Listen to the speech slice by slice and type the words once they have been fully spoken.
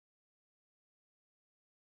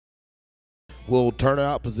will turn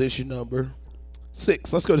out position number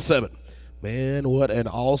 6. Let's go to 7. Man, what an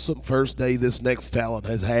awesome first day this next talent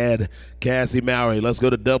has had, Kassie Mowry. Let's go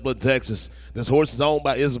to Dublin, Texas. This horse is owned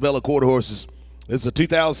by Isabella Quarter Horses. This is a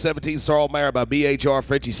 2017 Sorrel Mare by BHR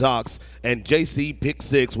Frenchie Sox and JC Pick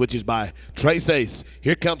 6, which is by Trace Ace.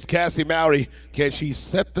 Here comes Kassie Mowry. Can she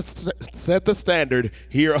set the standard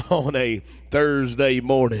here on a Thursday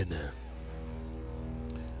morning?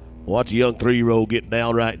 Watch a young 3-year-old get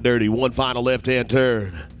downright dirty. One final left-hand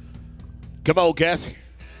turn. Come on, Kassie.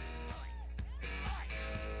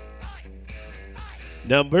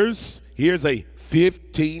 Numbers, here's a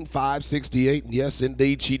 15,568, and yes,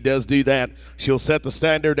 indeed, she does do that. She'll set the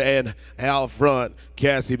standard, and out front,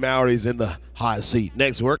 Kassie Mowry's in the high seat.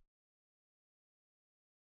 Next work.